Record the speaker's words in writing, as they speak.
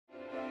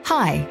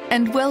Hi,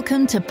 and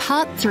welcome to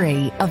part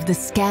 3 of the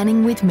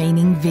Scanning with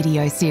Meaning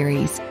video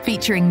series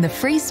featuring the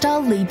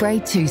FreeStyle Libre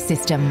 2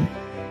 system.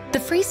 The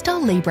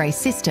FreeStyle Libre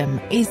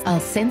system is a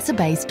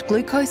sensor-based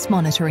glucose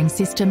monitoring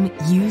system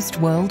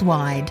used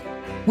worldwide,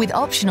 with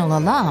optional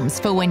alarms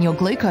for when your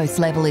glucose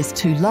level is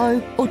too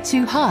low or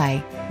too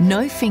high,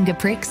 no finger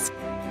pricks,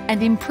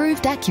 and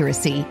improved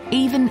accuracy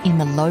even in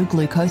the low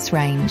glucose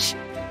range.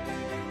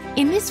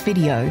 In this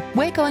video,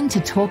 we're going to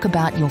talk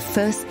about your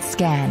first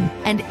scan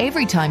and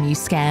every time you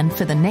scan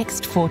for the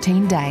next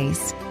 14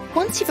 days.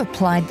 Once you've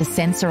applied the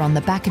sensor on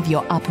the back of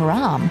your upper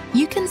arm,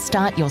 you can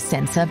start your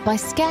sensor by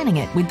scanning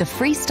it with the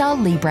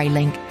FreeStyle Libre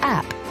Link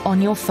app on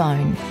your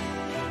phone.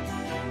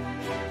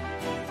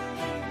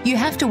 You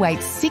have to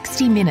wait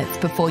 60 minutes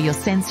before your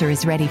sensor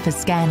is ready for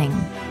scanning.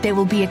 There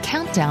will be a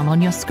countdown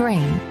on your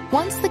screen.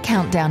 Once the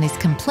countdown is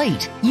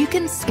complete, you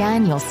can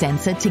scan your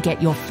sensor to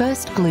get your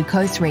first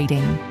glucose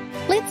reading.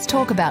 Let's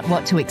talk about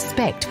what to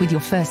expect with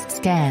your first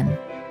scan.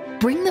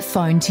 Bring the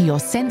phone to your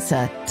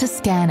sensor to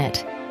scan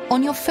it.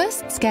 On your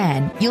first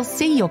scan, you'll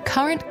see your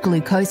current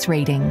glucose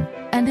reading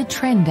and a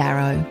trend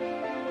arrow.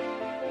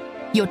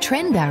 Your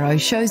trend arrow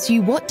shows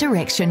you what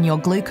direction your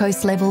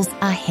glucose levels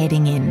are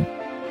heading in.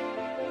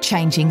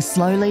 Changing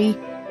slowly,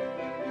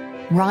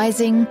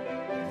 rising,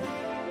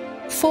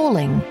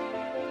 falling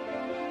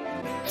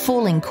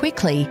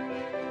quickly,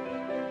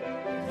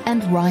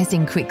 and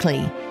rising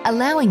quickly,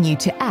 allowing you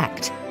to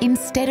act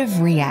instead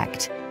of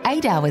react.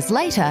 8 hours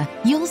later,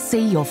 you'll see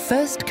your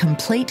first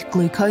complete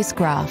glucose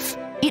graph.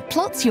 It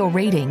plots your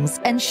readings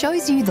and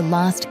shows you the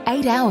last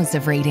 8 hours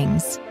of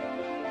readings.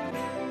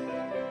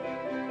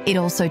 It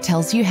also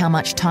tells you how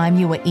much time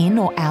you were in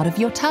or out of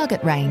your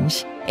target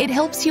range. It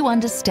helps you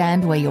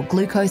understand where your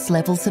glucose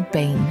levels have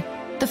been.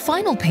 The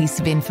final piece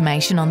of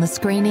information on the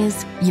screen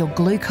is your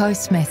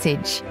glucose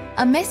message.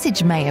 A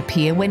message may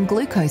appear when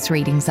glucose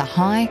readings are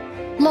high,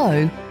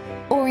 low,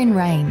 or in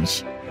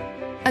range.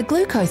 A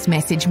glucose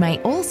message may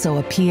also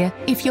appear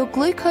if your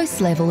glucose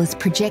level is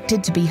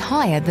projected to be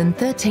higher than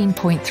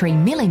 13.3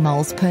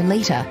 millimoles per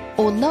litre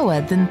or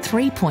lower than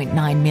 3.9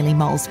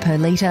 millimoles per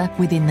litre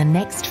within the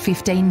next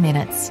 15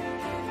 minutes.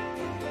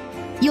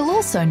 You'll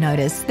also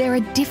notice there are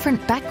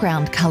different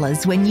background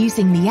colours when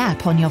using the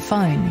app on your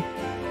phone.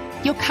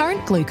 Your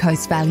current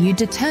glucose value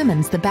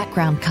determines the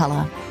background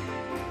colour.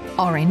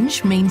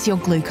 Orange means your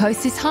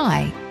glucose is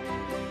high.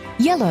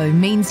 Yellow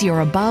means you're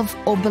above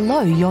or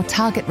below your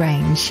target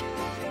range.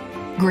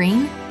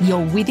 Green,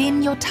 you're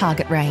within your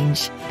target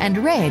range. And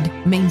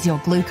red means your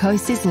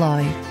glucose is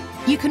low.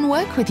 You can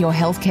work with your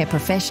healthcare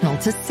professional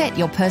to set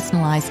your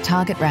personalised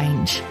target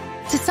range.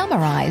 To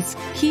summarise,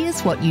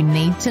 here's what you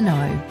need to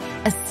know.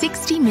 A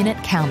 60-minute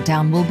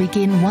countdown will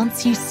begin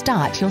once you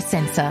start your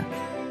sensor.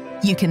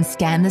 You can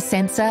scan the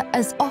sensor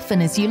as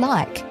often as you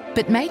like,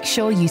 but make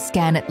sure you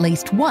scan at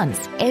least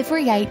once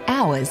every 8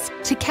 hours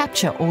to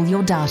capture all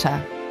your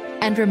data.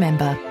 And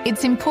remember,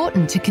 it's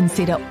important to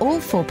consider all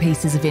 4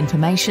 pieces of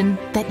information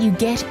that you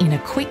get in a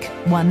quick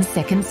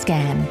 1-second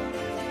scan.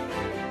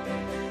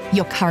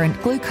 Your current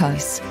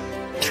glucose,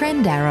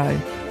 trend arrow,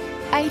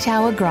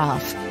 8-hour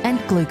graph, and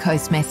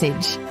glucose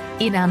message.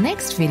 In our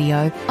next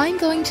video, I'm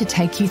going to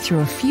take you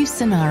through a few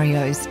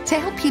scenarios to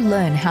help you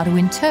learn how to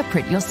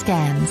interpret your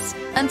scans.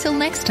 Until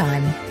next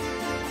time.